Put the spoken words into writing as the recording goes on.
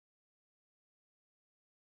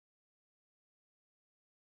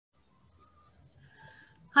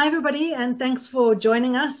Hi, everybody, and thanks for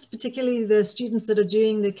joining us, particularly the students that are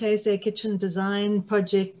doing the KSA Kitchen Design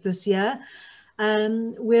project this year.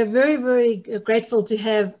 We're very, very grateful to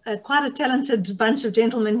have quite a talented bunch of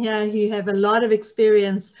gentlemen here who have a lot of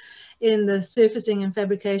experience in the surfacing and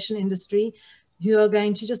fabrication industry, who are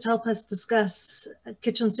going to just help us discuss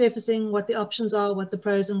kitchen surfacing, what the options are, what the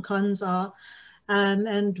pros and cons are.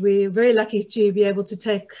 And we're very lucky to be able to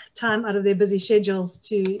take time out of their busy schedules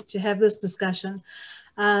to have this discussion.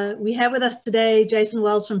 We have with us today Jason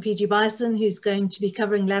Wells from PG Bison, who's going to be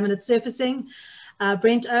covering laminate surfacing.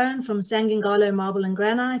 Brent Owen from Sangingalo Marble and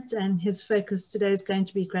Granite, and his focus today is going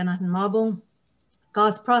to be granite and marble.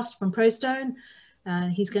 Garth Prost from ProStone,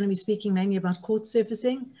 he's going to be speaking mainly about quartz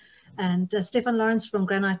surfacing. And Stefan Lawrence from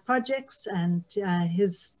Granite Projects, and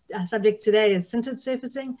his subject today is sintered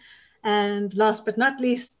surfacing. And last but not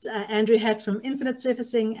least, Andrew Hatt from Infinite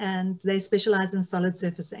Surfacing, and they specialize in solid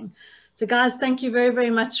surfacing. So guys, thank you very, very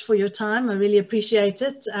much for your time. I really appreciate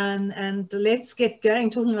it. And let's get going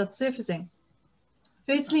talking about surfacing.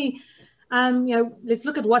 Firstly, let's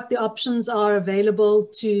look at what the options are available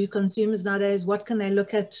to consumers nowadays. What can they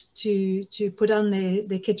look at to put on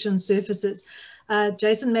their kitchen surfaces?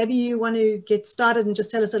 Jason, maybe you want to get started and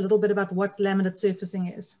just tell us a little bit about what laminate surfacing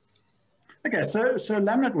is. Okay, so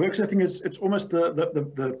laminate work surfacing it's almost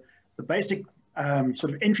the basic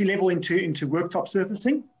sort of entry level into worktop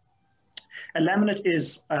surfacing. A laminate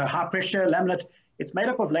is high pressure laminate. It's made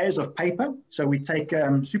up of layers of paper. So we take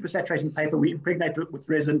super saturating paper, we impregnate it with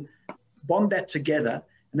resin, bond that together,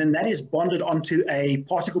 and then that is bonded onto a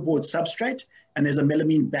particle board substrate, and there's a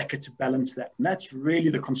melamine backer to balance that. And that's really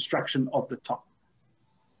the construction of the top.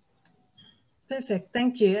 Perfect,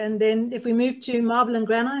 thank you. And then if we move to marble and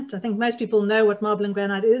granite, I think most people know what marble and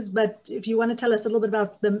granite is, but if you want to tell us a little bit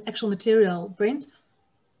about the actual material, Brent?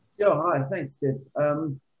 Yeah, hi, thanks, Steph.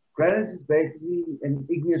 Granite is basically an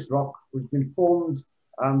igneous rock which has been formed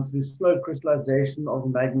through slow crystallization of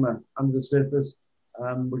magma under the surface,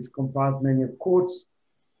 which comprises mainly of quartz.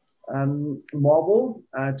 Marble,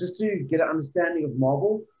 just to get an understanding of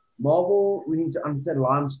marble, we need to understand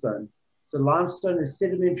limestone. So limestone is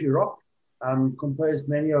sedimentary rock, composed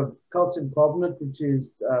mainly of calcium carbonate, which is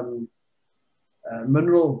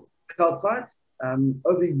mineral calcite.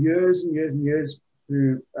 Over years and years and years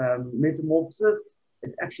through metamorphosis,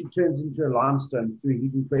 it actually turns into a limestone through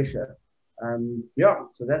heat and pressure. Yeah,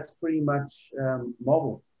 so that's pretty much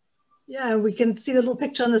marble. Yeah, we can see the little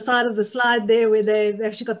picture on the side of the slide there where they've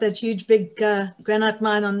actually got that huge big granite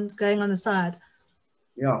mine going on the side.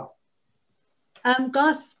 Yeah.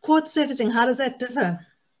 Garth, quartz surfacing, how does that differ?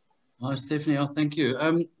 Hi, Stephanie. Oh, thank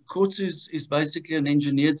you. Quartz is basically an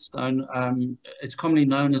engineered stone. It's commonly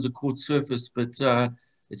known as a quartz surface, but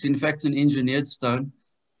it's in fact an engineered stone.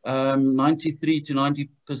 93 to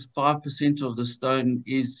 95% of the stone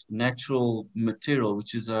is natural material,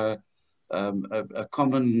 which is a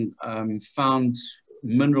common found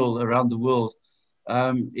mineral around the world.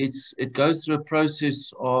 It goes through a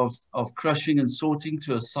process of crushing and sorting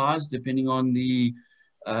to a size, depending on the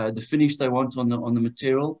finish they want on the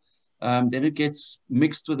material. Then it gets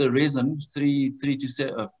mixed with a resin, 5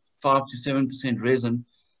 to 7% resin.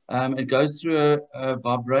 It goes through a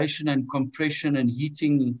vibration and compression and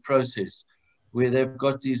heating process where they've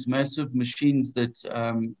got these massive machines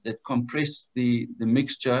that compress the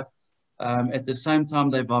mixture. At the same time,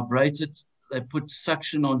 they vibrate it. They put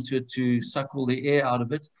suction onto it to suck all the air out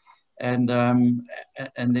of it, and then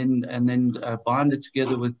bind it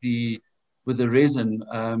together with the resin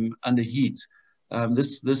under heat.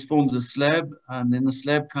 This forms a slab, and then the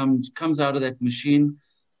slab comes out of that machine,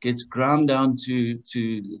 gets ground down to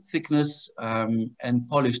thickness, and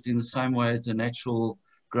polished in the same way as the natural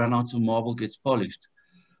granite or marble gets polished.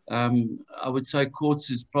 I would say quartz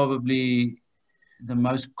is probably the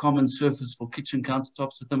most common surface for kitchen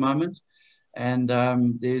countertops at the moment, and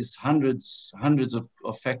there's hundreds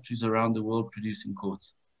of factories around the world producing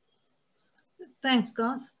quartz. Thanks,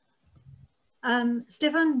 Garth.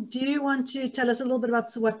 Stefan, do you want to tell us a little bit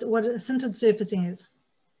about what sintered surfacing is?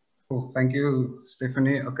 Cool, thank you,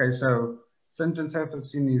 Stephanie. Okay, so sintered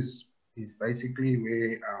surfacing is basically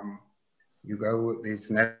where you go with these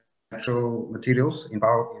natural materials in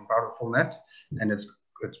powder format, and it's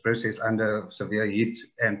processed under severe heat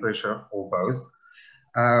and pressure, or both.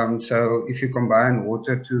 So if you combine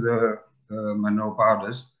water to the mineral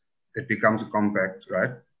powders, it becomes a compact,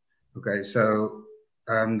 right? Okay, so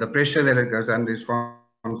the pressure that it goes under is from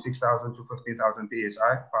 6,000 to 15,000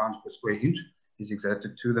 psi, pounds per square inch, is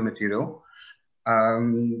exerted to the material.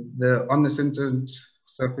 On the sintered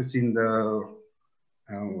surfacing,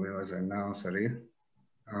 where was I now? Sorry.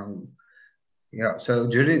 Yeah, so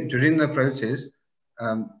during the process,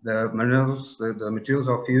 the minerals, the materials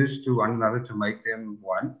are fused to one another to make them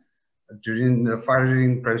one. During the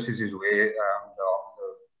firing process is where the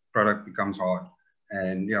product becomes hard.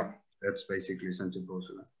 And yeah, that's basically sintered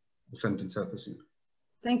porcelain, sintered surfacing.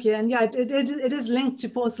 Thank you. And yeah, it is linked to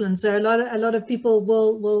porcelain. So a lot of people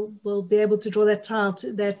will be able to draw that tile,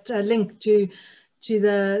 that link to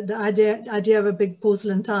the idea of a big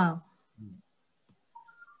porcelain tile.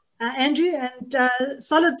 Andrew, and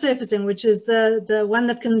solid surfacing, which is the one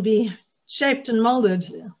that can be shaped and molded.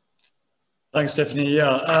 Thanks, Stephanie.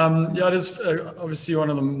 Yeah, yeah, it is obviously one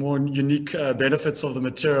of the more unique benefits of the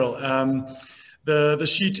material. The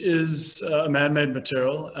sheet is a man-made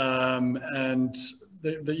material, and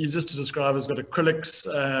the easiest to describe is got acrylics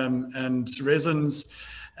and resins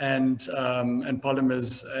and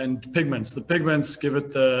polymers and pigments. The pigments give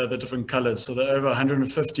it the different colors. So there are over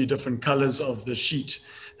 150 different colors of the sheet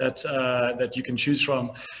that you can choose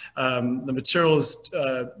from. The materials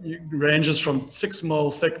ranges from 6 mil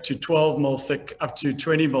thick to 12 mil thick up to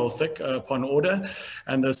 20 mil thick upon order,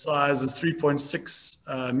 and the size is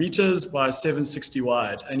 3.6 meters by 760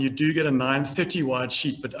 wide, and you do get a 930 wide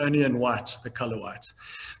sheet, but only in white, the color white.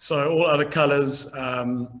 So all other colors,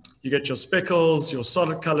 you get your speckles, your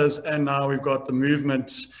solid colors, and now we've got the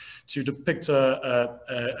movement to depict a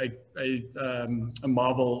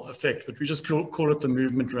marble effect, but we just call it the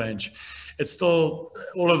movement range. It's still,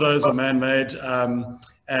 all of those are man-made,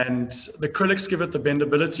 and the acrylics give it the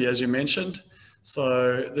bendability, as you mentioned.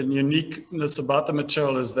 So the uniqueness about the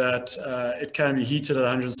material is that it can be heated at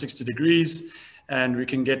 160 degrees, and we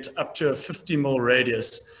can get up to a 50 mil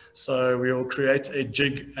radius. So we will create a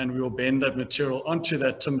jig, and we will bend that material onto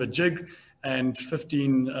that timber jig, and 5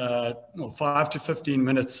 to 15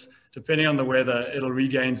 minutes, depending on the weather, it'll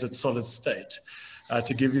regain its solid state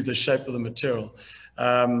to give you the shape of the material.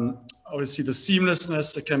 Obviously, the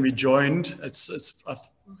seamlessness, it can be joined. It's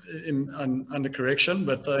under correction,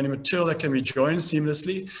 but the only material that can be joined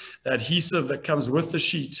seamlessly, the adhesive that comes with the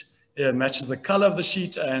sheet, it matches the color of the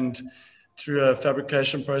sheet, and through a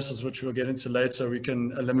fabrication process, which we'll get into later, we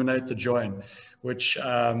can eliminate the join, which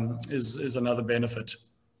is another benefit.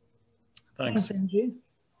 Thanks. Andrew.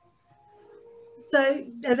 So,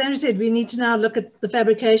 as Andrew said, we need to now look at the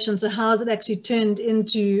fabrication. So how is it actually turned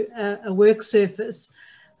into a work surface?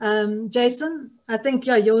 Jason, I think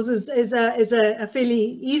yours is a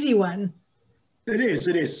fairly easy one. It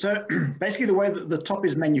is. So basically the way that the top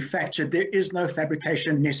is manufactured, there is no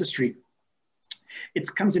fabrication necessary.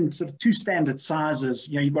 It comes in sort of 2 standard sizes.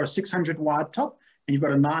 You know, you've got a 600 wide top and you've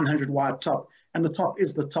got a 900 wide top, and the top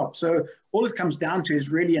is the top. So all it comes down to is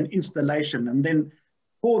really an installation. And then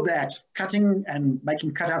for that, cutting and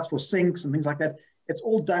making cutouts for sinks and things like that, it's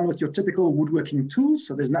all done with your typical woodworking tools.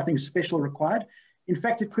 So there's nothing special required. In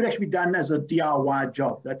fact, it could actually be done as a DIY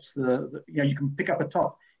job. That's you know, you can pick up a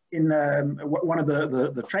top in one of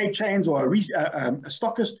the trade chains or a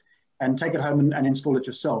stockist and take it home and install it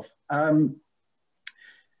yourself.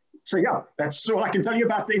 So yeah, that's all I can tell you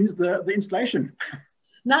about the installation.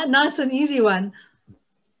 Nice and easy one.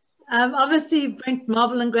 Obviously, Brent,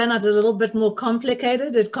 marble and granite are a little bit more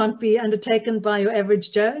complicated. It can't be undertaken by your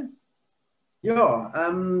average Joe. Yeah,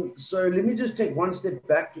 so let me just take one step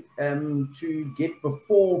back to get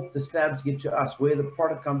before the slabs get to us, where the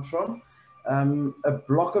product comes from. A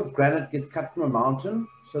block of granite gets cut from a mountain.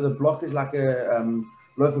 So the block is like a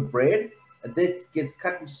loaf of bread. That gets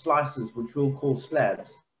cut into slices, which we'll call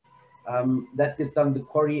slabs. That gets done at the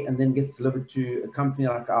quarry and then gets delivered to a company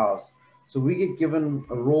like ours. So we get given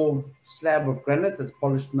a raw slab of granite that's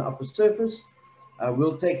polished on the upper surface.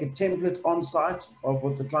 We'll take a template on site of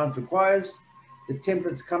what the client requires. The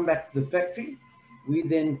templates come back to the factory. We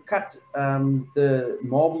then cut the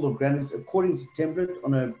marble or granite according to template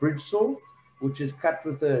on a bridge saw, which is cut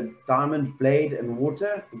with a diamond blade and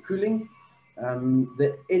water for cooling.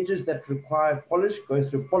 The edges that require polish go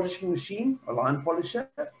through a polishing machine, a line polisher,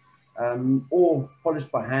 or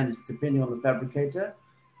polished by hand, depending on the fabricator.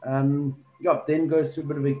 Yeah, then goes through a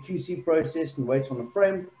bit of a QC process and waits on the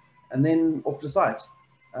frame, and then off to site,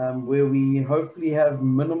 where we hopefully have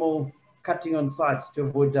minimal cutting on sites to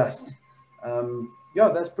avoid dust. Yeah,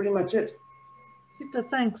 that's pretty much it. Super,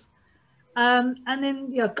 thanks. And then,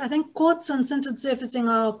 yeah, I think quartz and sintered surfacing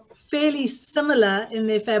are fairly similar in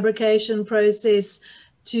their fabrication process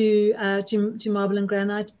to marble and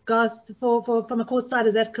granite. Garth, from a quartz side,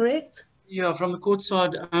 is that correct? Yeah, from the quartz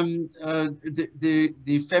side,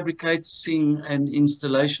 the fabricating and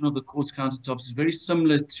installation of the quartz countertops is very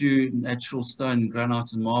similar to natural stone,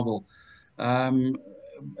 granite, and marble.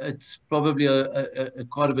 It's probably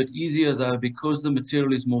quite a bit easier though, because the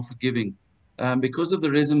material is more forgiving. Because of the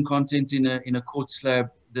resin content in a quartz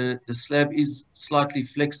slab, the slab is slightly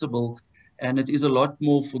flexible, and it is a lot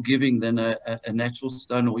more forgiving than a natural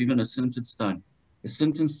stone or even a sintered stone. A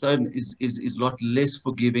sintered stone is a lot less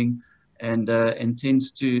forgiving and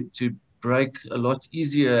tends to break a lot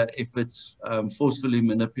easier if it's forcefully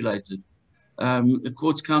manipulated. The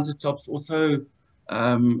quartz countertops also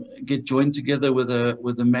get joined together with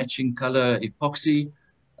a matching color epoxy,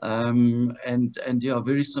 and yeah,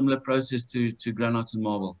 very similar process to granite and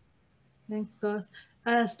marble. Thanks, Garth.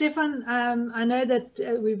 Stefan, I know that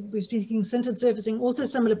we're speaking sintered surfacing, also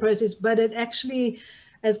similar process, but it actually,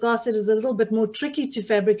 as Garth said, is a little bit more tricky to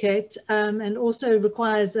fabricate, and also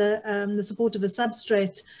requires the support of a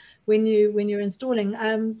substrate when you're installing.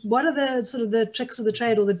 What are the sort of the tricks of the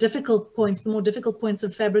trade, or the difficult points, the more difficult points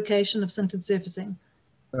of fabrication of sintered surfacing?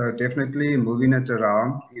 Definitely moving it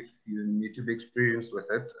around. If you need to be experienced with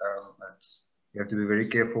it, you have to be very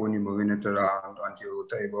careful when you're moving it around onto your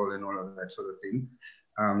table and all of that sort of thing.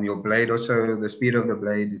 Your blade also, the speed of the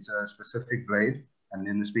blade is a specific blade, and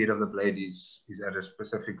then the speed of the blade is at a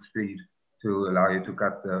specific speed to allow you to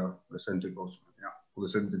cut the sintered, or the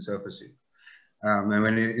sintered surfacing. And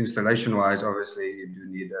when installation-wise, obviously you do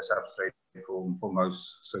need a substrate for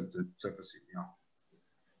most sintered surfacing.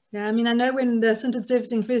 Yeah, I mean, I know when the sintered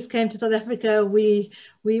surfacing first came to South Africa, we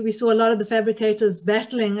saw a lot of the fabricators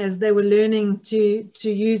battling as they were learning to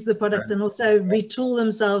use the product, and also retool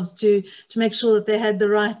themselves to make sure that they had the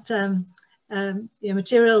right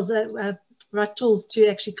materials, right tools to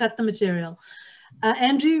actually cut the material.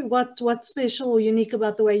 Andrew, what's special or unique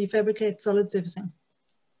about the way you fabricate solid surfacing?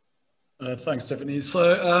 Thanks, Stephanie.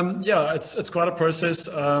 So yeah, it's quite a process,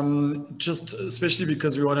 just especially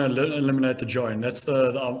because we want to eliminate the join. That's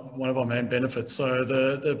one of our main benefits. So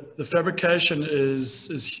the fabrication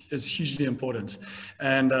is hugely important,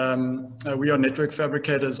 and we are network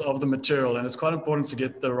fabricators of the material, and it's quite important to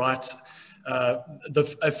get the right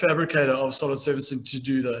a fabricator of solid surfacing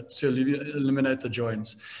to eliminate the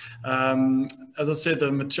joins. As I said,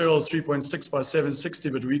 the material is 3.6 by 760,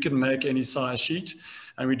 but we can make any size sheet,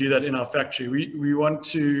 and we do that in our factory. We want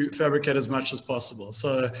to fabricate as much as possible.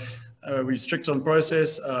 So we're strict on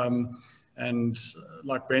process, and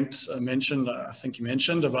like Brent mentioned, I think he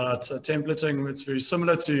mentioned about templating, it's very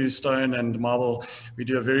similar to stone and marble. We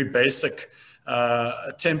do a very basic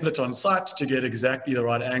template on site to get exactly the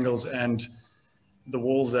right angles and the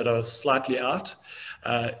walls that are slightly out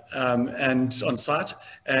and on site,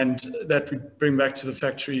 and that we bring back to the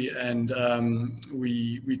factory, and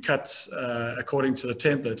we cut according to the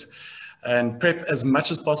template and prep as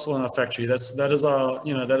much as possible in our factory. That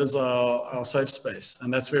is our safe space,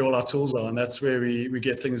 and that's where all our tools are, and that's where we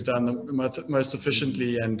get things done the most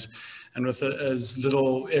efficiently and with as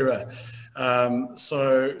little error.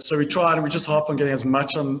 So we try, and we just harp on getting as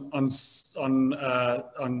much on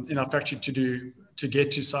in our factory to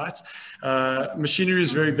get to site. Machinery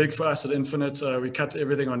is very big for us at Infinite. We cut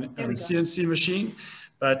everything on CNC machine,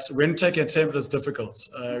 but when taking a template is difficult.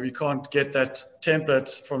 We can't get that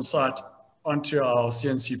template from site onto our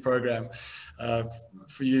CNC program.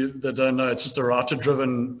 For you that don't know, it's just a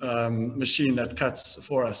router-driven machine that cuts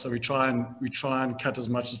for us. So we try and cut as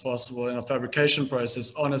much as possible in a fabrication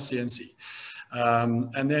process on a CNC.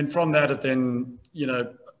 And then from that, I don't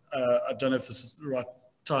know if this is the right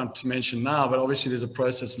time to mention now, but obviously there's a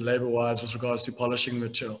process labor-wise with regards to polishing the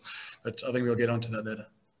material. But I think we'll get onto that later.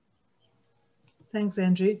 Thanks,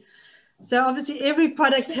 Andrew. So obviously every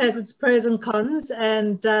product has its pros and cons,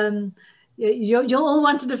 and you'll all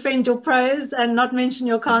want to defend your pros and not mention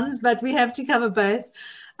your cons, but we have to cover both.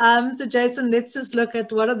 So Jason, let's just look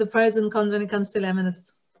at what are the pros and cons when it comes to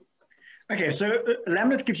laminates. Okay, so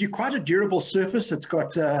laminate gives you quite a durable surface. It's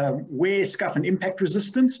got wear, scuff, and impact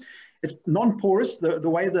resistance. It's non-porous. The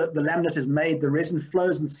way that the laminate is made, the resin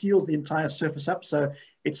flows and seals the entire surface up, so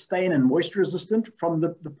it's stain and moisture resistant from the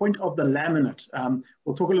point of the laminate.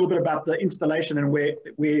 We'll talk a little bit about the installation and where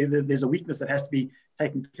there's a weakness that has to be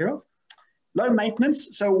taken care of. Low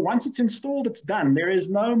maintenance, so once it's installed, it's done. There is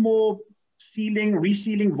no more sealing,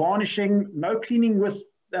 resealing, varnishing, no cleaning with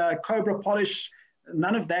Cobra polish,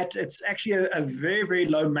 none of that. It's actually a very, very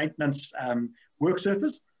low maintenance work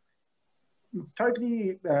surface.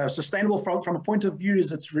 Totally sustainable from a point of view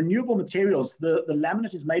is it's renewable materials. The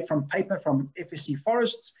laminate is made from paper from FSC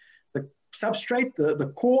forests, the substrate,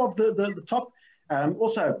 the core of the top,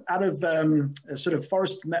 also out of sort of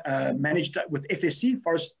forest managed with FSC,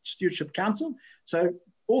 Forest Stewardship Council. So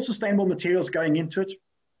all sustainable materials going into it.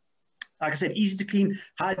 Like I said, easy to clean,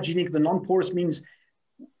 hygienic. The non-porous means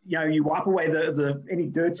you wipe away any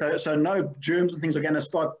dirt, so no germs and things are going to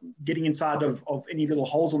start getting inside of any little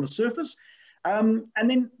holes on the surface. And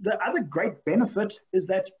then the other great benefit is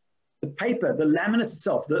that the paper, the laminate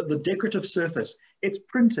itself, the decorative surface, it's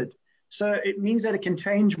printed. So it means that it can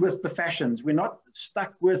change with the fashions. We're not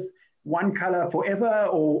stuck with one color forever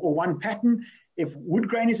or one pattern. If wood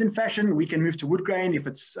grain is in fashion, we can move to wood grain. If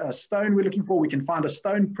it's stone we're looking for, we can find a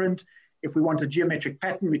stone print. If we want a geometric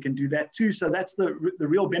pattern, we can do that too. So that's the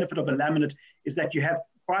real benefit of a laminate, is that you have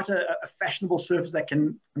quite a fashionable surface that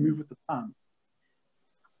can move with the times.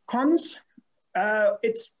 Cons,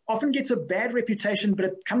 it often gets a bad reputation, but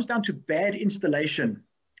it comes down to bad installation.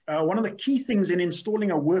 One of the key things in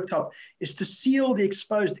installing a worktop is to seal the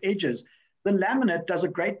exposed edges. The laminate does a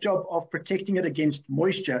great job of protecting it against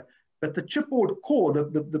moisture, but the chipboard core,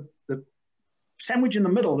 the sandwich in the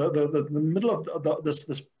middle, the middle of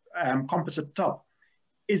this composite top,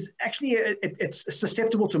 is actually, it's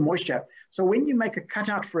susceptible to moisture. So when you make a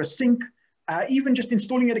cutout for a sink, even just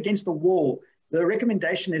installing it against the wall, the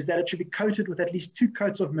recommendation is that it should be coated with at least 2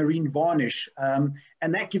 coats of marine varnish, and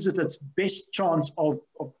that gives it its best chance of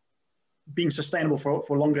being sustainable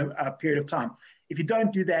for a longer period of time. If you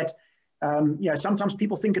don't do that, you know, sometimes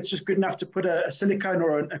people think it's just good enough to put a silicone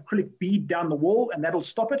or an acrylic bead down the wall and that'll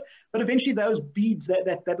stop it. But eventually those beads,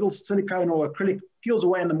 that little silicone or acrylic peels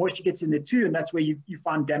away and the moisture gets in there too. And that's where you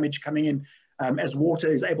find damage coming in as water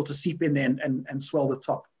is able to seep in there and swell the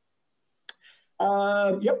top.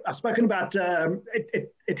 Yep, I've spoken about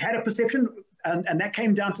it had a perception, and that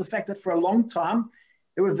came down to the fact that for a long time,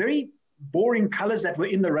 there were very boring colors that were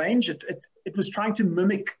in the range. It was trying to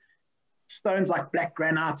mimic stones like black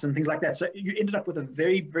granites and things like that. So you ended up with a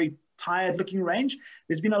very, very tired looking range.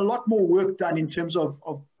 There's been a lot more work done in terms of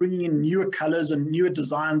bringing in newer colors and newer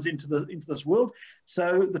designs into this world.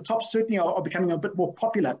 So the tops certainly are becoming a bit more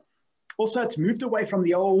popular. Also, it's moved away from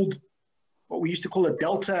the old, what we used to call a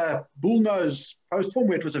Delta bullnose post form,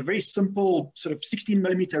 where it was a very simple sort of 16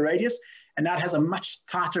 millimeter radius, and now it has a much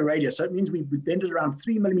tighter radius. So it means we bend it around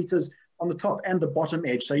 3 millimeters on the top and the bottom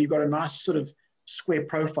edge. So you've got a nice sort of square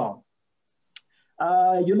profile.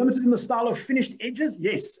 You're limited in the style of finished edges.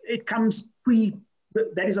 Yes, it comes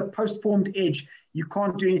that is a post-formed edge. You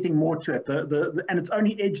can't do anything more to it. And it's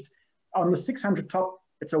only edged on the 600 top.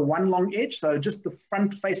 It's a 1 long edge, so just the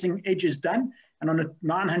front-facing edge is done. And on a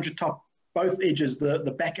 900 top, both edges,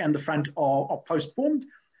 the back and the front, are post-formed.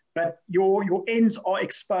 But your ends are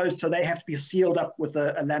exposed, so they have to be sealed up with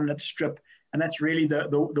a laminate strip. And that's really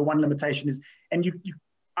the one limitation is. And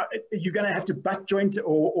you're going to have to butt joint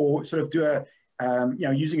or sort of do a you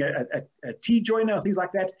know, using a T-joiner or things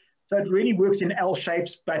like that. So it really works in L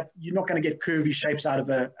shapes, but you're not going to get curvy shapes out of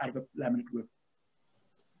a laminate work.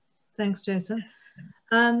 Thanks, Jason.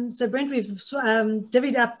 So Brent, we've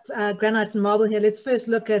divvied up granite and marble here. Let's first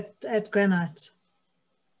look at granite.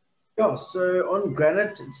 Yeah, so on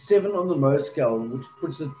granite, it's 7 on the Mohs scale, which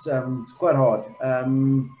puts it it's quite hard.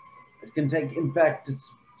 It can take impact. It's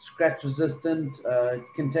scratch resistant. It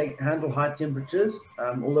can handle high temperatures.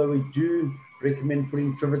 Although we do recommend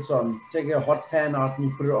putting trivets on. Take a hot pan out and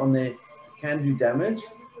you put it on there, it can do damage.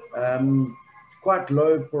 Quite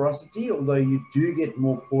low porosity, although you do get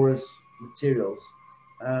more porous materials.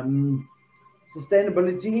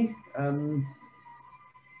 Sustainability,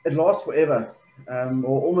 it lasts forever,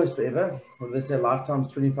 or almost forever. Well, they say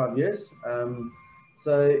lifetime's 25 years.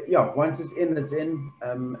 So yeah, once it's in, it's in.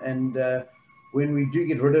 And when we do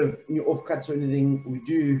get rid of any offcuts or anything, we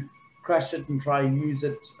do crush it and try and use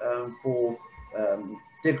it for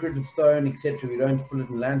decorative stone, etc. We don't put it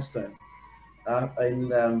in landstone, in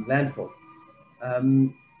landfill.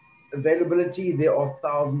 Availability, there are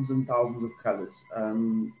thousands and thousands of colors.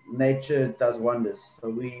 Nature does wonders. So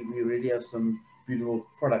we really have some beautiful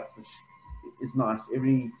product, which is nice.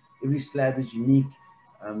 Every slab is unique.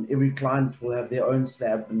 Every client will have their own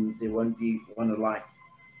slab and there won't be one alike.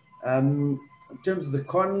 In terms of the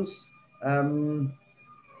cons,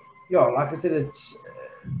 yeah, like I said, it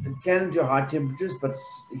can endure high temperatures, but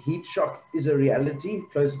heat shock is a reality.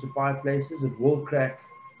 Closer to fireplaces, it will crack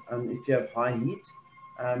if you have high heat.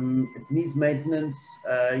 It needs maintenance.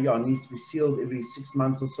 Yeah, it needs to be sealed every 6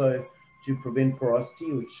 months or so to prevent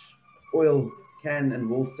porosity, which oil can and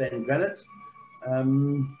will stain granite.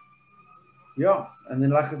 Yeah, and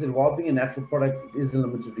then like I said, while being a natural product, it is a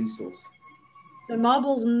limited resource. So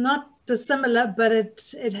marble's not dissimilar, but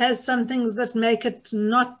it has some things that make it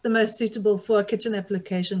not the most suitable for a kitchen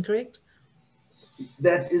application, correct?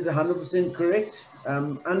 That is 100% correct.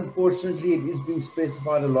 Unfortunately, it is being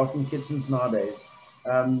specified a lot in kitchens nowadays.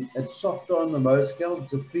 It's softer on the Mohs scale.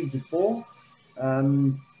 It's a 3 to 4.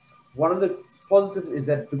 One of the positives is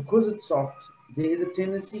that because it's soft, there is a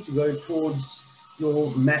tendency to go towards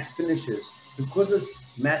your matte finishes. Because it's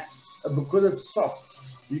matte, because it's soft,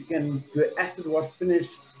 you can do an acid wash finish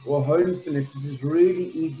or hone finish, which is really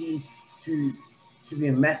easy to be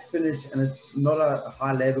a matte finish, and it's not a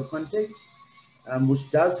high labor content, which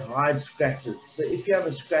does hide scratches. So if you have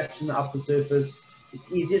a scratch in the upper surface,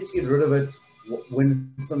 it's easier to get rid of it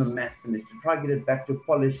when it's on a matte finish. To try to get it back to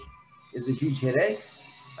polish is a huge headache.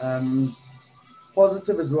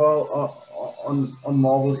 Positive as well on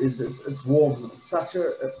marble is it's warm. It's such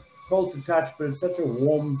a cold to touch, but it's such a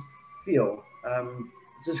warm feel. It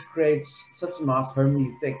just creates such a nice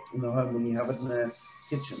homely effect in the home when you have it in the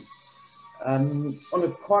kitchen. On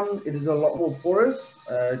a con, it is a lot more porous,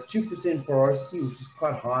 2% porosity, which is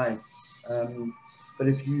quite high. But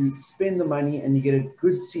if you spend the money and you get a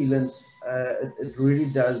good sealant, it really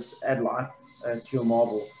does add life to your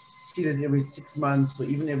marble. Seal it every 6 months or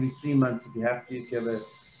even every 3 months if you have to, if you have a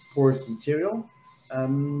porous material.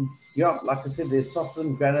 Yeah, like I said, they're softer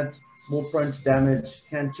than granite, more prone to damage,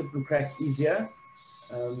 can chip and crack easier.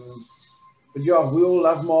 But yeah, we all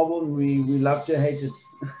love marble and we love to hate it.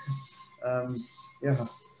 Yeah.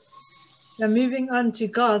 Now moving on to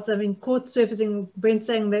Garth, I mean, quartz surfacing, Brent's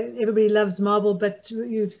saying that everybody loves marble, but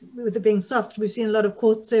with it being soft, we've seen a lot of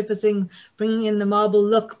quartz surfacing bringing in the marble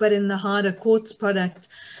look, but in the harder quartz product.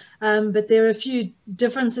 But there are a few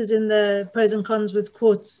differences in the pros and cons with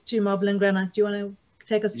quartz to marble and granite. Do you want to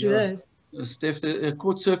take us through those? Steph, the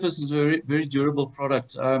quartz surface is a very, very durable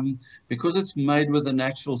product because it's made with a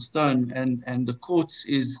natural stone, and the quartz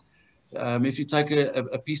is, if you take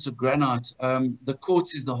a piece of granite, the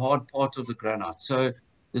quartz is the hard part of the granite. So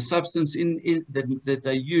the substance that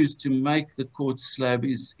they use to make the quartz slab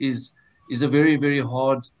is a very, very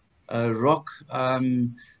hard rock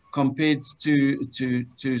compared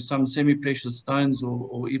to some semi-precious stones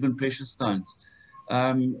or even precious stones.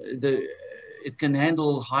 It can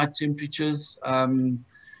handle high temperatures,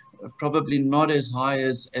 probably not as high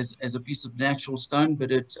as a piece of natural stone,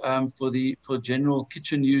 but for general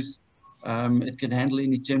kitchen use, it can handle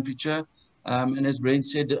any temperature. And as Brent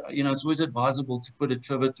said, you know, it's always advisable to put a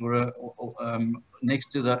trivet or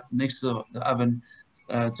next to the oven.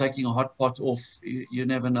 Taking a hot pot off, you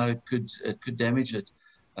never know, it could damage it.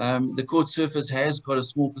 The quartz surface has got a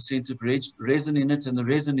small percent of resin in it, and the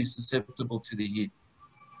resin is susceptible to the heat.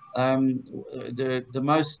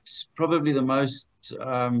 Probably the most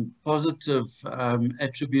positive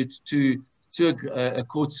attribute to a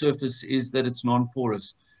quartz surface is that it's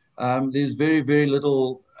non-porous. There's very, very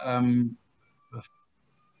little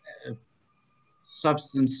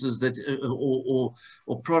substances that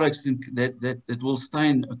or products that will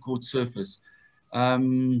stain a quartz surface.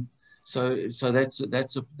 So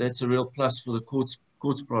that's a real plus for the quartz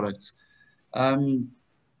products.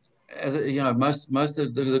 As you know, most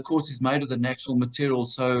of the quartz is made of the natural material,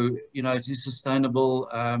 so you know it is sustainable.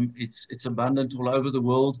 It's abundant all over the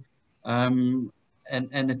world, and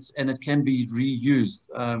it can be reused.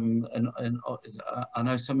 And I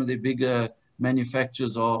know some of the bigger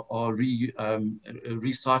manufacturers are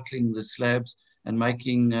recycling the slabs and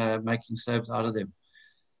making slabs out of them.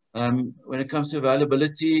 When it comes to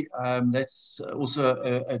availability, that's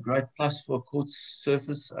also a great plus for a quartz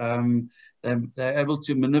surface. They're able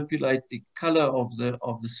to manipulate the color of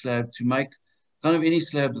the slab to make kind of any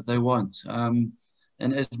slab that they want. And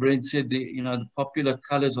as Brent said, the popular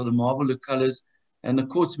colors are the marble colors, and the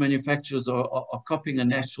quartz manufacturers are copying a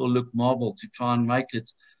natural look marble to try and make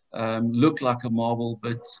it look like a marble,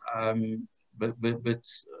 but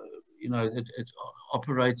you know it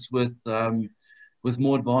operates with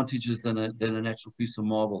more advantages than a natural piece of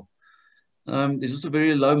marble. There's also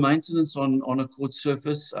very low maintenance on a quartz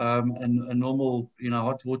surface, and a normal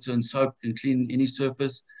hot water and soap can clean any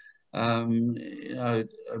surface.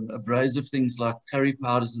 Abrasive things like curry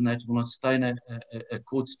powders and that will not stain a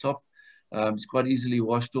quartz top. It's quite easily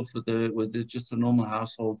washed off with just a normal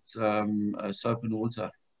household soap and water.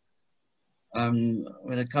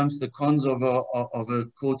 When it comes to the cons of a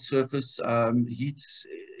quartz surface,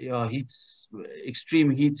 extreme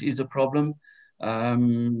heat is a problem,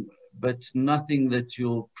 but nothing that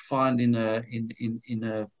you'll find in a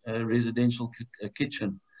residential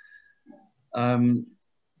kitchen.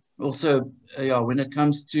 Also, when it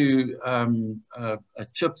comes to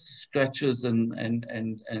chips, scratches, and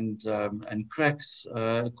cracks,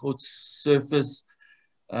 quartz surface,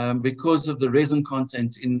 because of the resin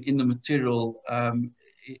content in the material,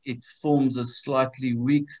 it forms a slightly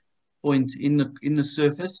weak point in the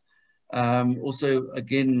surface. Also,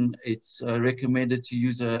 again, it's recommended to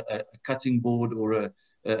use a cutting board or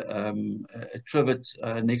a trivet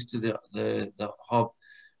next to the hob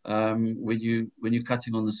when you're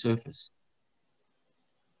cutting on the surface.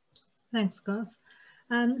 Thanks, Garth.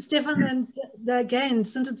 Stefan, and again,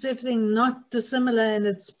 sintered surfacing not dissimilar in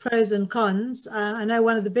its pros and cons. I know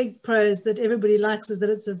one of the big pros that everybody likes is that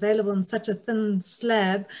it's available in such a thin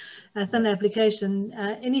slab, a thin application.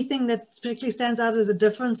 Anything that particularly stands out as a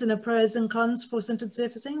difference in the pros and cons for sintered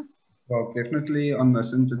surfacing? Well, definitely on the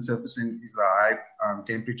sintered surfacing is the high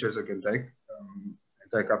temperatures it can take.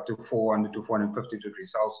 Take up to 400 to 450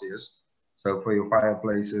 degrees Celsius. So for your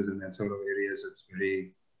fireplaces and that sort of areas, it's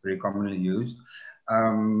very, very commonly used.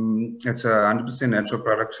 It's a 100% natural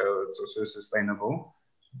product, so it's also sustainable,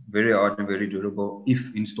 very hard and very durable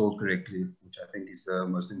if installed correctly, which I think is the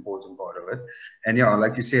most important part of it. And yeah,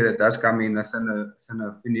 like you said, it does come in a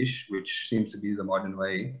thinner finish, which seems to be the modern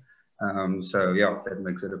way. So yeah, that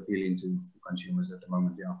makes it appealing to consumers at the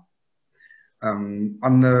moment, yeah.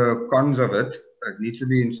 On the cons of it, it needs to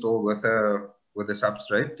be installed with a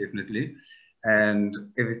substrate, definitely. And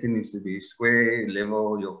everything needs to be square,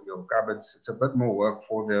 level, your cupboards. It's a bit more work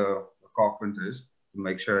for the carpenters to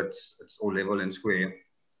make sure it's all level and square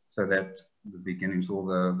so that we can install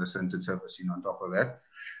the sintered surfacing on top of that.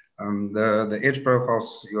 The edge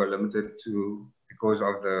profiles you are limited to because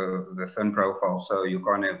of the thin profile, so you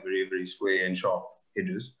can't have very, very square and sharp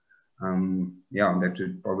edges. Yeah, that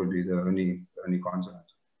would probably be the only concern.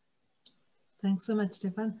 Thanks so much,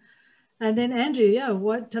 Stefan. And then Andrew, yeah,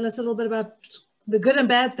 tell us a little bit about the good and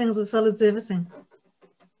bad things of solid surfacing.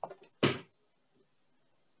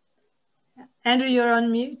 Andrew, you're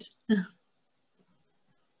on mute.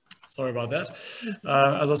 Sorry about that.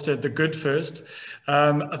 As I said, the good first.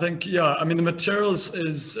 I think, yeah, I mean, the materials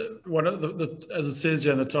is one of as it says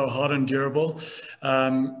here in the title, hard and durable,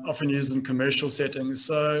 often used in commercial settings.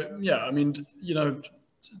 So, yeah, I mean, you know,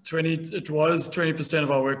 20%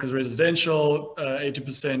 of our work is residential,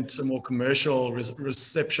 80% more commercial,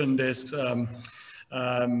 reception desks, you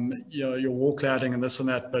know, your wall cladding and this and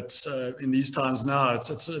that. But in these times now,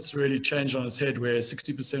 it's really changed on its head, where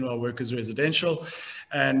 60% of our work is residential,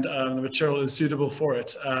 and the material is suitable for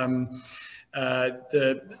it.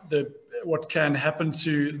 What can happen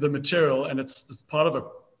to the material, and it's part of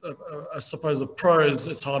I suppose the pro is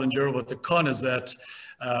it's hard and durable, but the con is that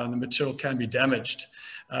the material can be damaged.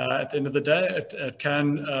 At the end of the day, it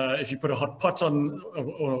can, if you put a hot pot on,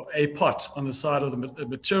 or a pot on the side of the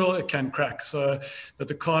material, it can crack. So, but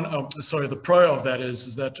the the pro of that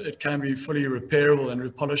is that it can be fully repairable and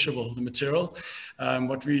repolishable, the material.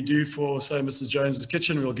 What we do for, say, Mrs. Jones's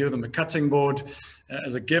kitchen, we'll give them a cutting board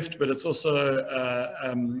as a gift, but it's also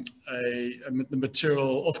the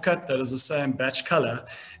material offcut that is the same batch color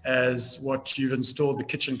as what you've installed the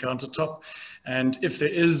kitchen countertop. And if there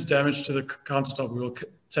is damage to the countertop, we will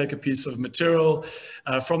take a piece of material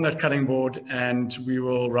from that cutting board, and we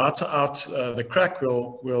will router out the crack,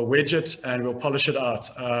 we'll wedge it, and we'll polish it out,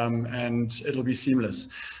 and it'll be seamless.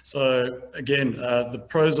 So again, the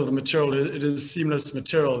pros of the material, it is seamless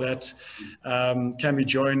material that can be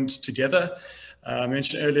joined together. I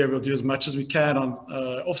mentioned earlier, we'll do as much as we can on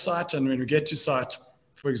off-site, and when we get to site,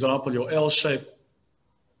 for example, your L-shaped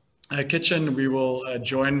kitchen, we will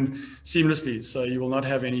join seamlessly. So you will not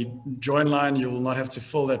have any join line. You will not have to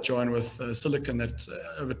fill that join with silicone that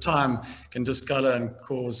over time can discolor and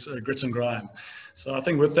cause grit and grime. So I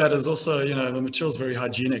think with that is also, you know, the material is very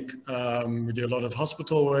hygienic. We do a lot of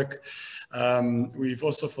hospital work. We've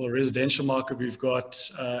also, for the residential market, we've got,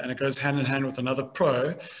 and it goes hand in hand with another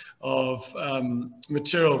pro of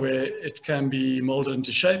material where it can be molded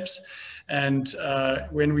into shapes. And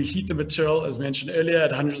when we heat the material, as mentioned earlier,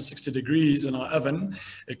 at 160 degrees in our oven,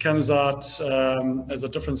 it comes out as a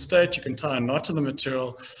different state. You can tie a knot to the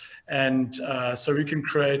material. And so we can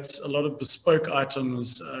create a lot of bespoke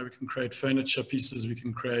items. We can create furniture pieces. We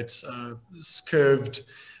can create curved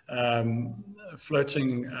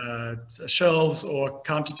floating shelves, or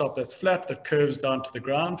countertop that's flat that curves down to the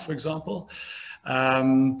ground, for example.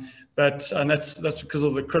 And that's because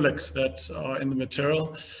of the acrylics that are in the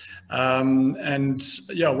material. And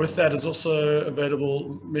yeah, with that is also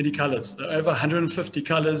available many colors. There are over 150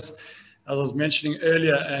 colors, as I was mentioning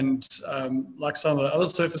earlier. And like some of the other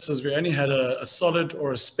surfaces, we only had a solid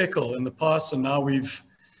or a speckle in the past, and now we've,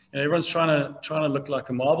 you know, everyone's trying to look like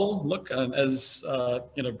a marble look. And as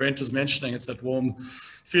you know, Brent was mentioning, it's that warm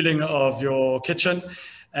feeling of your kitchen.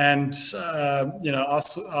 And you know,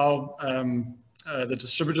 the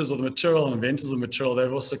distributors of the material and inventors of the material,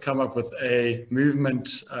 they've also come up with a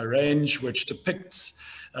movement range which depicts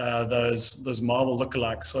those marble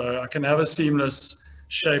lookalikes. So I can have a seamless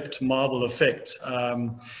shaped marble effect.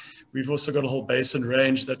 We've also got a whole basin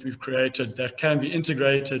range that we've created that can be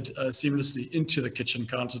integrated seamlessly into the kitchen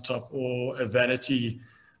countertop or a vanity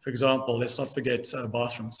for example. Let's not forget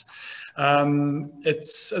bathrooms.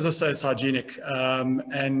 It's, as I say, it's hygienic,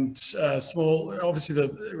 and small, obviously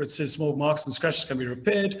it says small marks and scratches can be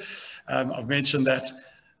repaired. I've mentioned that.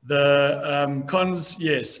 The cons,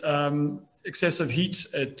 yes, excessive heat.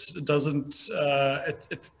 It doesn't,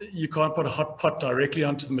 you can't put a hot pot directly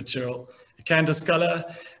onto the material. It can discolor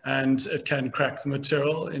and it can crack the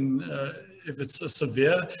material if it's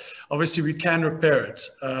severe. Obviously, we can repair it.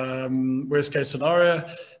 Worst case scenario,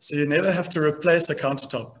 so you never have to replace a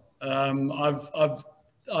countertop.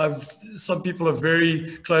 Some people are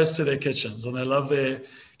very close to their kitchens and they love their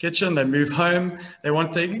kitchen. They move home, they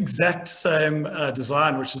want the exact same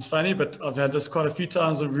design, which is funny, but I've had this quite a few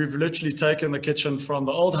times, and we've literally taken the kitchen from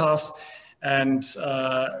the old house and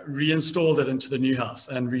reinstalled it into the new house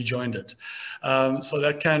and rejoined it. So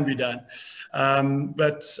that can be done.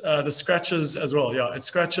 But the scratches as well, yeah, it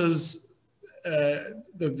scratches,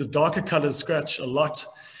 the darker colors scratch a lot.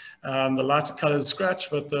 The lighter colors scratch,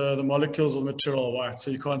 but the molecules of the material are white, so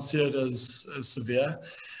you can't see it as severe.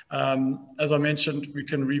 As I mentioned, we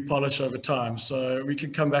can repolish over time, so we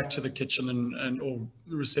can come back to the kitchen or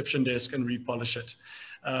the reception desk and repolish it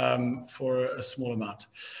for a small amount.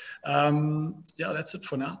 Yeah, that's it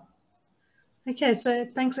for now. Okay, so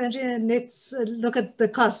thanks, Andrea. And let's look at the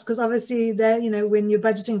costs, because obviously, when you're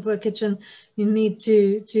budgeting for a kitchen, you need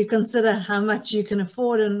to consider how much you can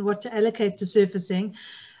afford and what to allocate to surfacing.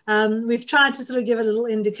 We've tried to sort of give a little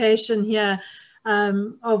indication here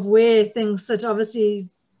of where things sit. Obviously,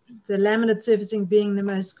 the laminate surfacing being the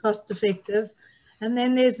most cost effective. And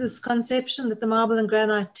then there's this conception that the marble and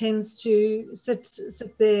granite tends to sit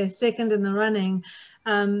there second in the running,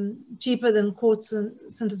 cheaper than quartz and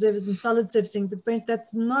sintered surface and solid surfacing. But Brent,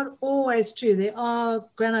 that's not always true. There are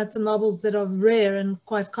granites and marbles that are rare and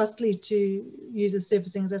quite costly to use as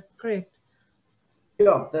surfacing. Is that correct?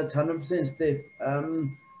 Yeah, that's 100% Steph.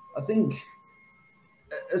 I think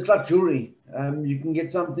it's like jewelry. You can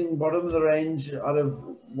get something bottom of the range out of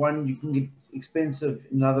one, you can get expensive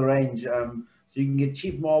in another range. So you can get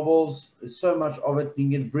cheap marbles, there's so much of it. You can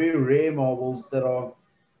get very rare marbles that are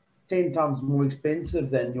 10 times more expensive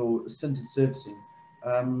than your sintered surfacing.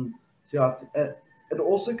 So it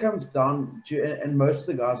also comes down to, and most of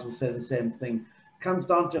the guys will say the same thing, comes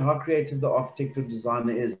down to how creative the architect or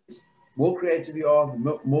designer is. More creative you are,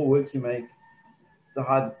 the more work you make, the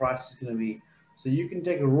higher the price is going to be. So you can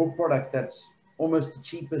take a raw product that's almost the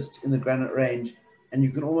cheapest in the granite range, and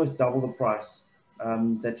you can almost double the price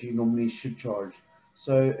that you normally should charge.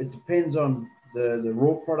 So it depends on the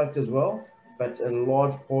raw product as well, but a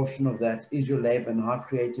large portion of that is your labor and how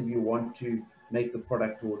creative you want to make the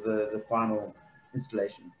product or the final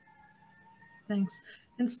installation. Thanks.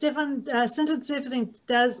 And Stefan, sintered surfacing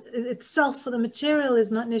does itself for the material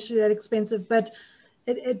is not necessarily that expensive, but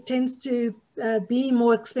it tends to be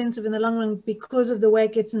more expensive in the long run because of the way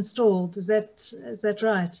it gets installed. Is that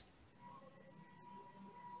right?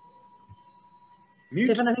 Mute.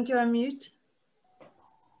 Stefan, I think you're on mute.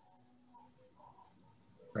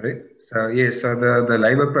 Sorry. So yes, so the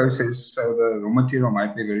labor process, so the raw material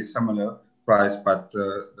might be very similar price, but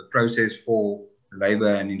the process for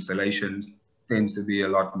labor and installation tends to be a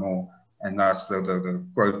lot more, and thus the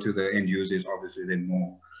quote to the end user is obviously then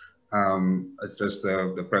more. It's just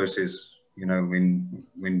the process,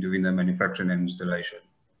 when doing the manufacturing and installation.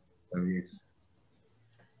 So yes.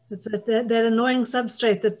 It's that annoying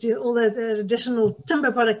substrate that all the additional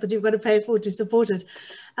timber product that you've got to pay for to support it.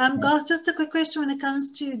 Garth, just a quick question when it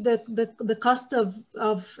comes to the cost of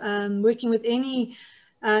working with any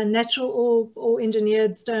natural or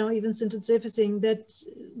engineered stone or even sintered surfacing, that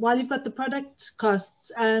while you've got the product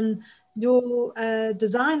costs, your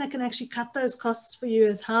designer can actually cut those costs for you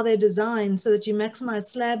as how they're designed so that you maximize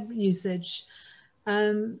slab usage.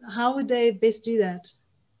 How would they best do that?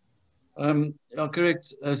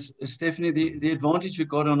 Correct, Stephanie. The advantage we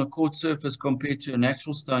got on a quartz surface compared to a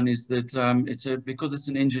natural stone is that because it's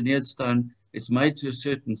an engineered stone, it's made to a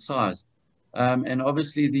certain size, and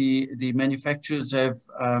obviously the manufacturers have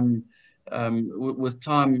with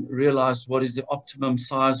time realized what is the optimum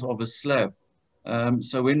size of a slab.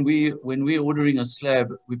 So when we're ordering a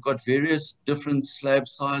slab, we've got various different slab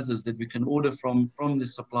sizes that we can order from the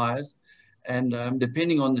suppliers. And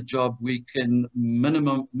depending on the job, we can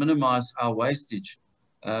minimize our wastage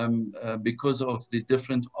because of the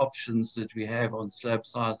different options that we have on slab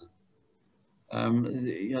sizes.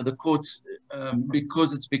 The quartz,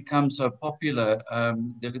 because it's become so popular,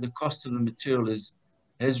 the cost of the material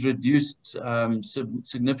has reduced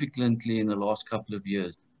significantly in the last couple of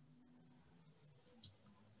years.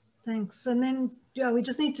 Thanks. And then we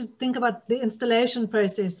just need to think about the installation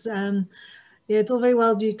process. Yeah, it's all very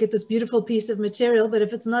well you get this beautiful piece of material, but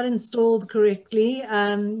if it's not installed correctly,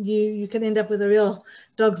 you can end up with a real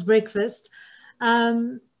dog's breakfast.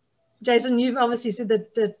 Jason, you've obviously said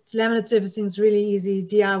that laminate surfacing is really easy,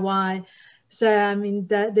 DIY. So, I mean,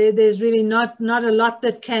 there's really not a lot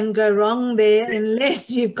that can go wrong there unless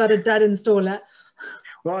you've got a dud installer.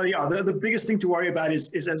 Well, yeah, the biggest thing to worry about is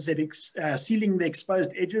as I said, sealing the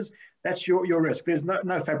exposed edges. That's your risk. There's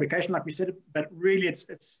no fabrication, like we said, but really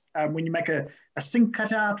it's when you make a sink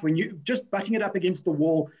cutout, when you just butting it up against the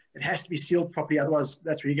wall, it has to be sealed properly. Otherwise,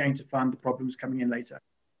 that's where you're going to find the problems coming in later.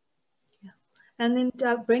 Yeah. And then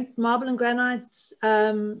Brent, marble and granites,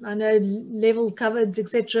 I know level cupboards,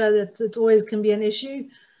 etc. that it always can be an issue.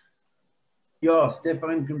 Yeah,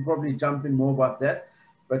 Stefan can probably jump in more about that,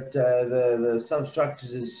 but the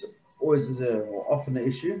substructures is always often an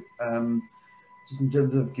issue. Just in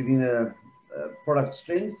terms of giving a product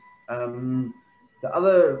strength. The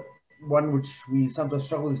other one which we sometimes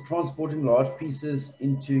struggle with is transporting large pieces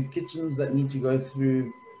into kitchens that need to go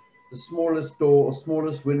through the smallest door or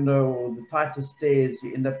smallest window or the tightest stairs.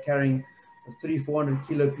 You end up carrying a 300-400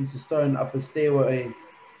 kilo piece of stone up a stairway.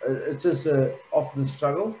 It's just often a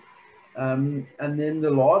struggle. And then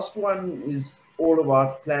the last one is all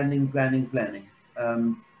about planning.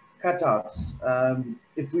 Cutouts.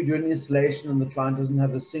 If we do an installation and the client doesn't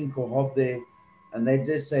have a sink or hob there, and they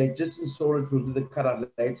just say, just install it, we'll do the cutout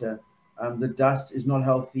later, the dust is not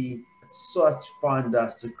healthy. It's such fine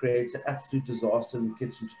dust, it creates an absolute disaster in the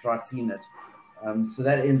kitchen to try to clean it. So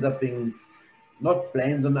that ends up being not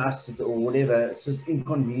blamed on us or whatever, it's just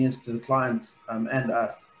inconvenience to the client and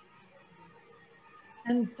us.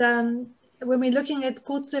 And when we're looking at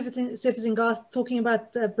quartz surfacing, Garth, talking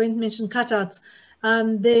about, Brent mentioned cutouts,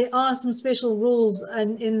 there are some special rules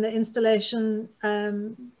in the installation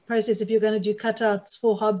process if you're going to do cutouts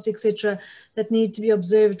for hobs, etc., that need to be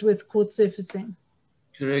observed with quartz surfacing.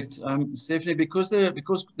 Correct, Stephanie. Because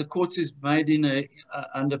the quartz is made in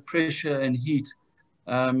under pressure and heat.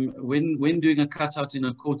 When doing a cutout in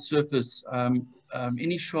a quartz surface,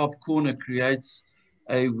 any sharp corner creates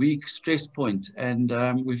a weak stress point, and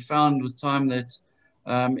we found with time that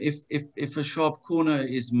if a sharp corner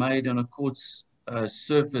is made on a quartz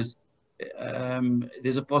surface,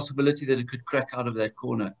 there's a possibility that it could crack out of that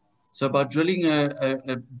corner. So by drilling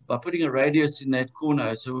by putting a radius in that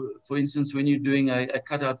corner, so for instance, when you're doing a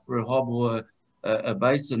cutout for a hob or a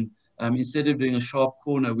basin, instead of doing a sharp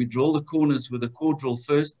corner, we drill the corners with a core drill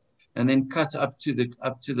first, and then cut up to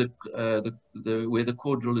where the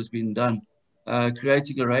core drill has been done,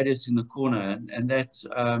 creating a radius in the corner, and that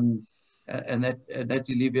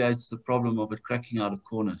alleviates the problem of it cracking out of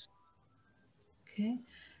corners. Okay.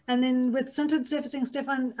 And then with sintered surfacing,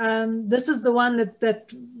 Stefan, this is the one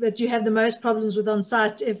that you have the most problems with on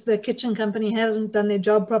site if the kitchen company hasn't done their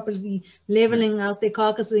job properly, leveling out their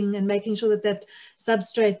carcassing and making sure that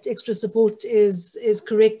substrate extra support is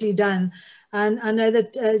correctly done. And I know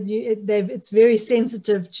that it's very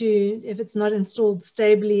sensitive to if it's not installed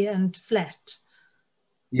stably and flat.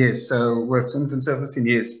 Yes, so with sintered surfacing,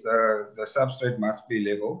 yes, the substrate must be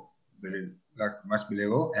level, must be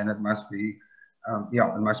level, and it must be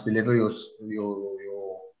it must be level. Your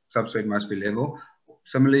substrate must be level.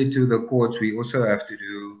 Similarly to the quartz, we also have to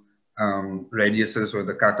do radiuses or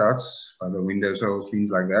the cutouts for the window sills, things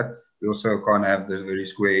like that. We also can't have those very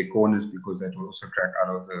square corners because that will also crack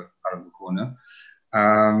out of the corner.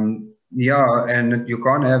 Yeah, and you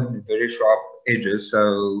can't have very sharp edges,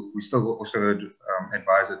 so we still also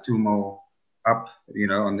advise a 2 mm up,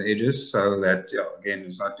 on the edges, so that again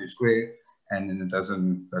it's not too square, and then it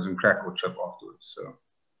doesn't crack or chip afterwards. So.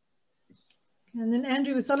 And then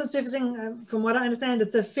Andrew, with solid surfacing, from what I understand,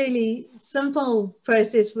 it's a fairly simple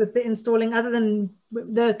process with the installing, other than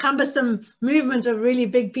the cumbersome movement of really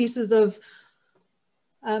big pieces of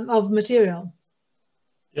material.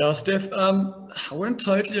 Yeah, Steph, I wouldn't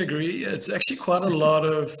totally agree. It's actually quite a lot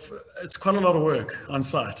of work on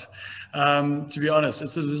site. To be honest,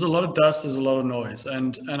 there's a lot of dust, there's a lot of noise,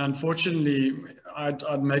 and unfortunately,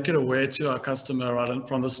 I'd make it aware to our customer right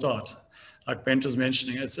from the start. Like Brent was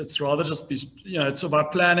mentioning, it's rather just be, it's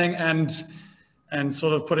about planning and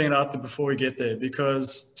sort of putting it out there before we get there,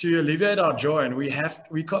 because to alleviate our join, we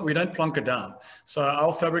don't plonk it down. So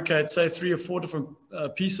I'll fabricate, say, 3 or 4 different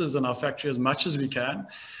pieces in our factory as much as we can.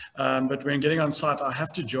 But when getting on site, I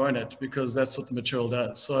have to join it because that's what the material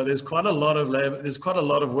does. So there's quite a lot of labor, there's quite a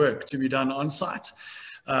lot of work to be done on site.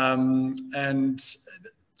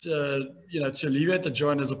 To alleviate the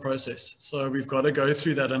join is a process. So we've got to go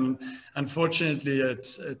through that, and unfortunately it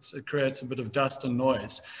creates a bit of dust and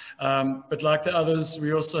noise. But like the others,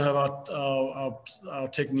 we also have our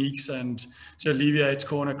techniques and to alleviate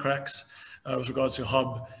corner cracks. with regards to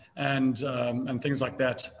hub and things like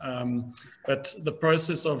that. But the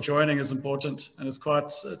process of joining is important, and it's quite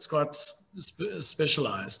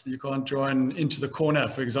specialized. You can't join into the corner,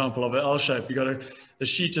 for example, of an L shape. The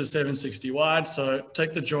sheet is 760 wide, so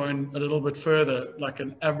take the join a little bit further, like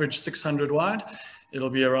an average 600 wide. It'll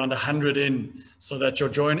be around 100 in, so that your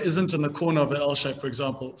join isn't in the corner of an L shape, for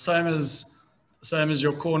example. Same as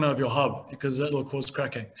your corner of your hub, because that'll cause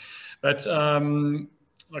cracking. But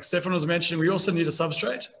like Stefan was mentioning, we also need a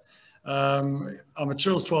substrate. Our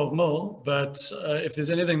material is 12 mil, but if there's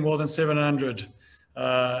anything more than 700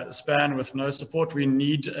 span with no support, we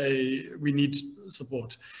need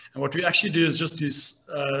support. And what we actually do is just do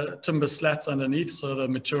timber slats underneath so the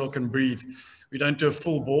material can breathe. We don't do a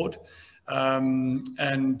full board,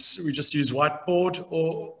 and we just use whiteboard,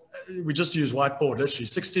 literally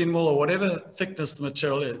 16 mil or whatever thickness the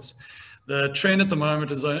material is. The trend at the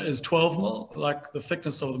moment is 12 mil, like the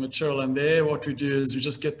thickness of the material. And there, what we do is we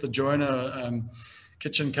just get the joiner,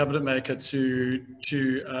 kitchen cabinet maker to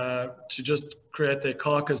just create their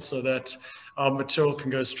carcass so that our material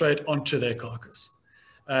can go straight onto their carcass.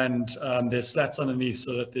 And there's slats underneath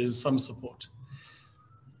so that there's some support.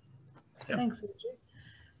 Yeah. Thanks, Andrew.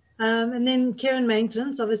 And then care and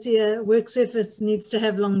maintenance. Obviously, a work surface needs to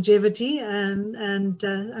have longevity, and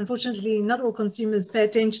unfortunately, not all consumers pay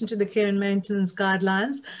attention to the care and maintenance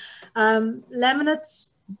guidelines. Laminates,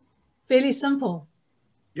 fairly simple.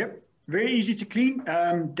 Yep, very easy to clean.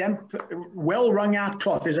 Damp, well wrung out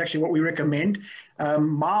cloth is actually what we recommend.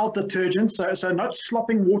 Mild detergent, so not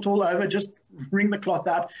slopping water all over, just wring the cloth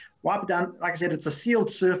out, wipe it down. Like I said, it's a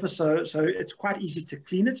sealed surface, so it's quite easy to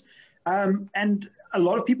clean it. And a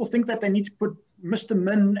lot of people think that they need to put Mr.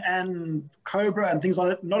 Min and Cobra and things on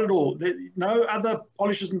it. Not at all. No other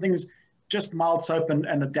polishes and things, just mild soap and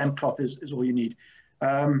a damp cloth is all you need.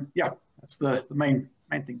 Yeah, that's the main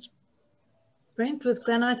things. Brent, with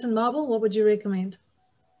granite and marble, what would you recommend?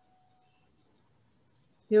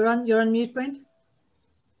 You're on mute, Brent.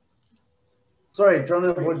 Sorry, trying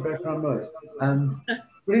to avoid background noise.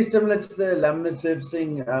 Pretty similar to the laminate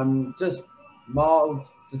surfacing, just mild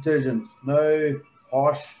detergent, no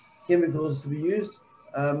harsh chemicals to be used,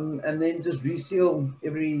 and then just reseal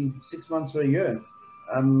every 6 months or a year.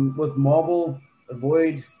 With marble,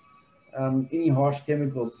 avoid any harsh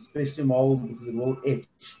chemicals, especially marble, because it will etch.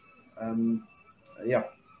 Yeah.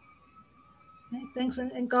 Okay, thanks.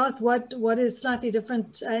 And Garth, what is slightly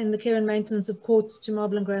different in the care and maintenance of quartz to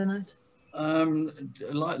marble and granite?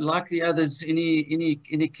 Like the others, any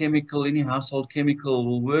chemical, any household chemical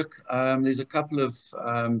will work. There's a couple of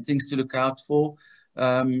things to look out for.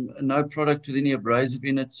 No product with any abrasive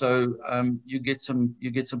in it, so you get some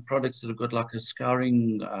products that have got like a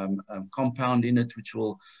scouring compound in it, which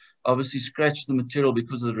will obviously scratch the material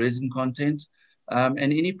because of the resin content. And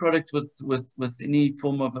any product with any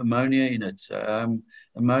form of ammonia in it,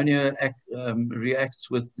 ammonia reacts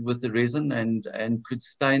with the resin and could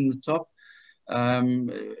stain the top.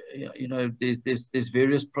 You know, there's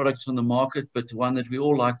various products on the market, but one that we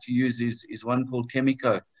all like to use is one called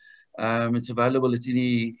Chemico. It's available at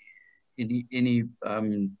any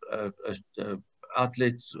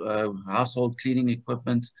outlets, household cleaning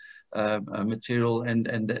equipment material,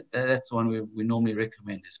 and that's the one we normally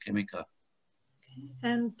recommend is Chemico.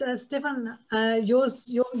 And Stefan,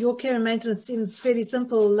 your care and maintenance seems fairly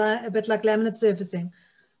simple, a bit like laminate surfacing.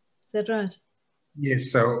 Is that right?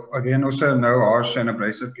 Yes. So again, also no harsh and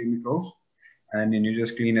abrasive chemicals, and then you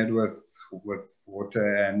just clean it with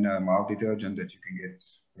water and mild detergent that you can get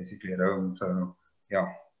basically at home. So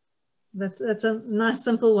yeah. That's a nice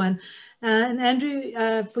simple one. And Andrew,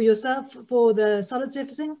 for yourself, for the solid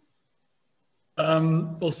surfacing?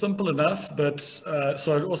 Well, simple enough, but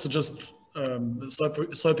so also just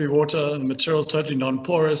soapy water. The material is totally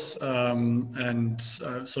non-porous and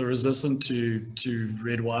so resistant to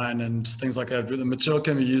red wine and things like that. The material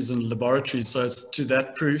can be used in laboratories, so it's to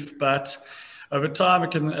that proof. But over time,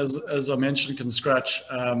 it can, as I mentioned, can scratch.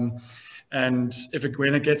 And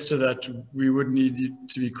when it gets to that, we would need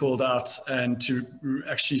to be called out and to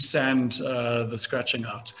actually sand the scratching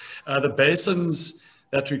out. The basins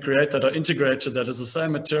that we create that are integrated, that is the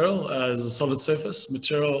same material as a solid surface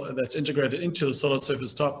material that's integrated into the solid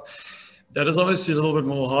surface top. That is obviously a little bit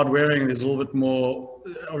more hard wearing. There's a little bit more,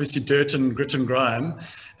 obviously, dirt and grit and grime.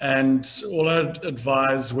 And all I'd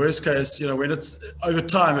advise, worst case, when it's over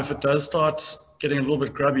time, if it does start getting a little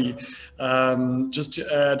bit grubby, just to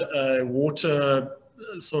add a water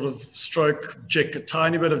sort of stroke jick, a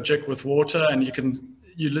tiny bit of jick with water, and you can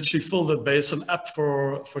you literally fill the basin up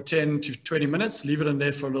for 10 to 20 minutes, leave it in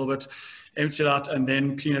there for a little bit, empty it out, and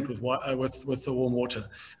then clean it with the warm water,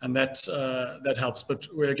 and that helps. But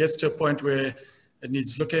where it gets to a point where it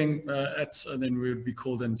needs looking at, and then we would be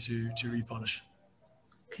called in to repolish.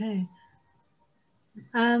 Okay.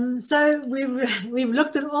 So we've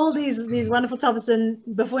looked at all these wonderful topics, and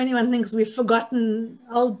before anyone thinks we've forgotten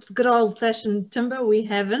good old-fashioned timber, we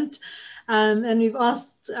haven't. And we've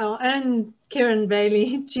asked our own Kieran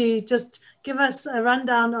Bailey to just give us a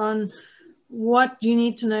rundown on what you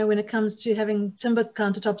need to know when it comes to having timber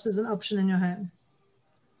countertops as an option in your home.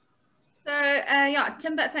 So yeah,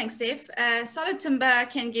 timber, thanks Steph. Solid timber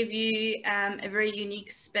can give you a very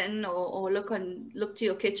unique spin or look to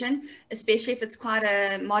your kitchen, especially if it's quite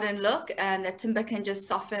a modern look, and that timber can just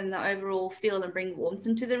soften the overall feel and bring warmth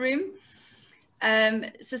into the room.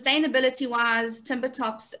 Sustainability wise, timber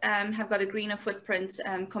tops have got a greener footprint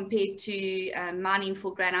compared to mining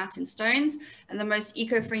for granite and stones, and the most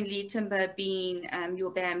eco-friendly timber being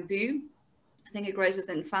your bamboo. I think it grows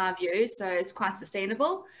within 5 years, so it's quite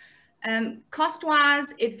sustainable. Cost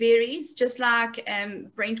wise, it varies, just like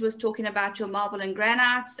Brent was talking about your marble and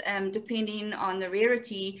granites. Depending on the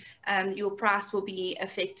rarity, your price will be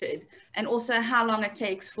affected, and also how long it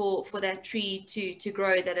takes for that tree to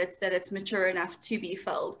grow, that it's mature enough to be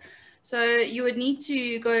felled. So you would need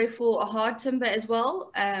to go for a hard timber as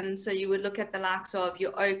well. So you would look at the likes of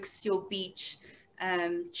your oaks, your beech,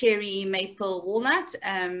 cherry, maple, walnut,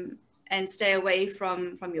 and stay away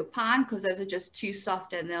from your pine, because those are just too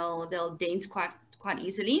soft and they'll dent quite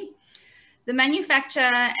easily. The manufacture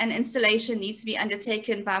and installation needs to be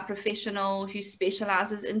undertaken by a professional who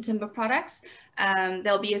specializes in timber products.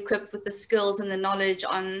 They'll be equipped with the skills and the knowledge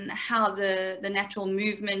on how the natural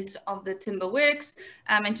movement of the timber works,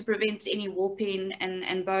 and to prevent any warping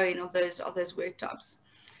and bowing of those worktops.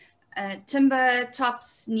 Timber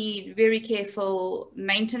tops need very careful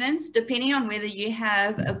maintenance, depending on whether you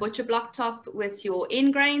have a butcher block top with your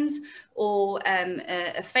end grains or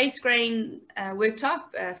a face grain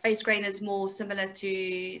worktop. Face grain is more similar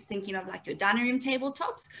to thinking of like your dining room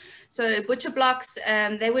tabletops. So butcher blocks,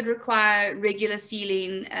 they would require regular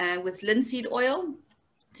sealing with linseed oil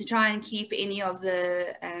to try and keep any of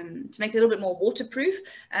the, to make it a little bit more waterproof,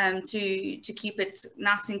 to keep it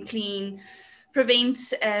nice and clean.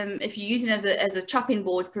 Prevent, if you're using it as a chopping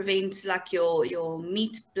board, prevent like your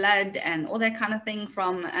meat, blood, and all that kind of thing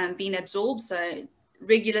from being absorbed. So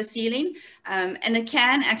regular sealing, and it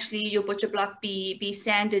can actually, your butcher block be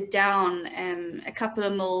sanded down a couple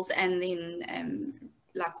of mils and then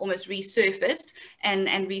like almost resurfaced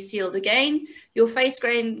and resealed again. Your face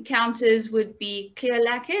grain counters would be clear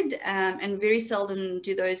lacquered, and very seldom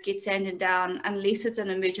do those get sanded down unless it's an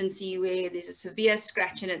emergency where there's a severe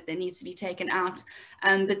scratch in it that needs to be taken out.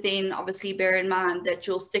 But then obviously bear in mind that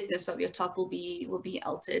your thickness of your top will be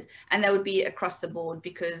altered, and that would be across the board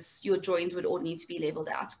because your joins would all need to be leveled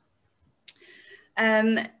out.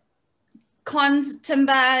 Cons,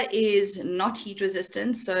 timber is not heat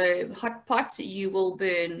resistant, so hot pot, you will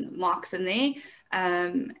burn marks in there.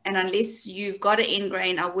 And unless you've got an end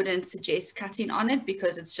grain, I wouldn't suggest cutting on it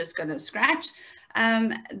because it's just going to scratch.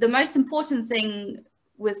 The most important thing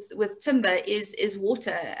with timber is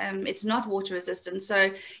water. It's not water resistant, so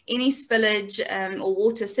any spillage or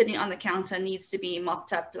water sitting on the counter needs to be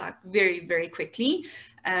mopped up like very, very quickly.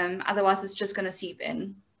 Otherwise, it's just going to seep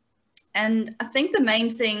in. And I think the main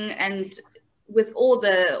thing, and with all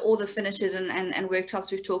the finishes and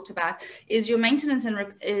worktops we've talked about, is your maintenance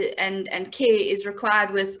and care is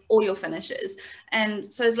required with all your finishes. And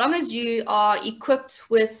so as long as you are equipped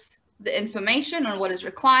with the information on what is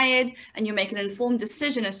required and you make an informed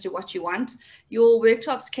decision as to what you want, your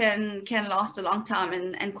worktops can last a long time,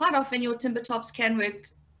 and quite often your timber tops can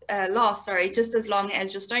last just as long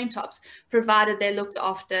as your stone tops, provided they're looked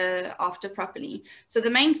after properly. So the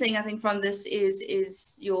main thing I think from this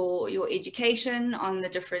is your education on the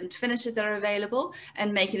different finishes that are available,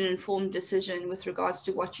 and making an informed decision with regards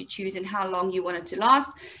to what you choose and how long you want it to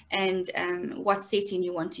last, and what setting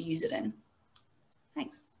you want to use it in.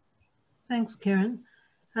 Thanks. Thanks, Karen.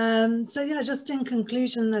 So yeah, just in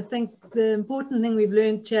conclusion, I think the important thing we've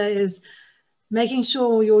learned here is making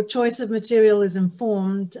sure your choice of material is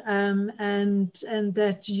informed, and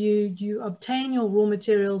that you obtain your raw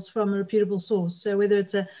materials from a reputable source. So whether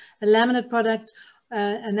it's a laminate product,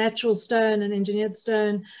 a natural stone, an engineered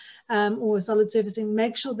stone, or a solid surfacing,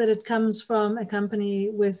 make sure that it comes from a company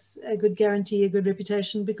with a good guarantee, a good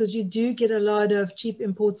reputation, because you do get a lot of cheap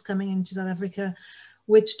imports coming into South Africa,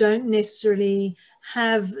 which don't necessarily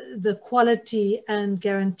have the quality and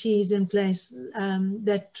guarantees in place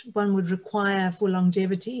that one would require for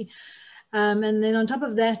longevity. And then on top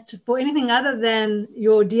of that, for anything other than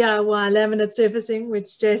your DIY laminate surfacing,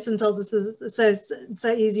 which Jason tells us is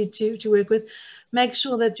so easy to work with, make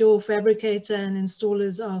sure that your fabricator and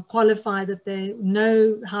installers are qualified, that they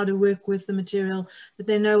know how to work with the material, that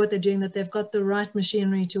they know what they're doing, that they've got the right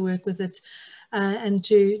machinery to work with it, and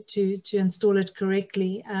to install it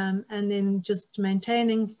correctly. And then just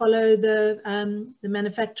maintaining, follow the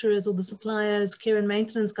manufacturers or the suppliers' care and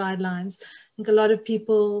maintenance guidelines. I think a lot of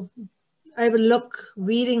people overlook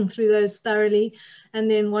reading through those thoroughly and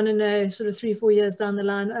then want to know sort of 3-4 years down the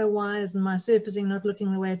line, oh, why isn't my surfacing not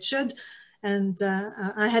looking the way it should? And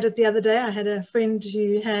I had it the other day. I had a friend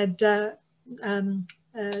who had a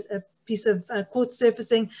piece of quartz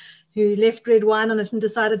surfacing who left red wine on it and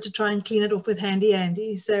decided to try and clean it off with Handy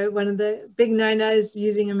Andy. So one of the big no-nos,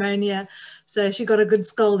 using ammonia. So she got a good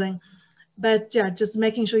scolding. But yeah, just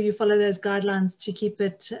making sure you follow those guidelines to keep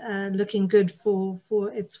it looking good for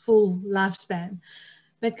its full lifespan.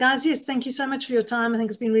 But guys, yes, thank you so much for your time. I think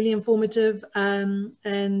it's been really informative. And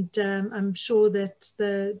I'm sure that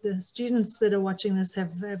the students that are watching this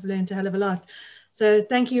have learned a hell of a lot. So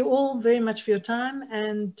thank you all very much for your time.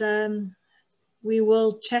 And we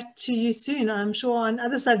will chat to you soon, I'm sure, on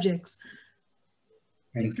other subjects.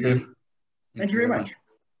 Thank you. Thank you very much.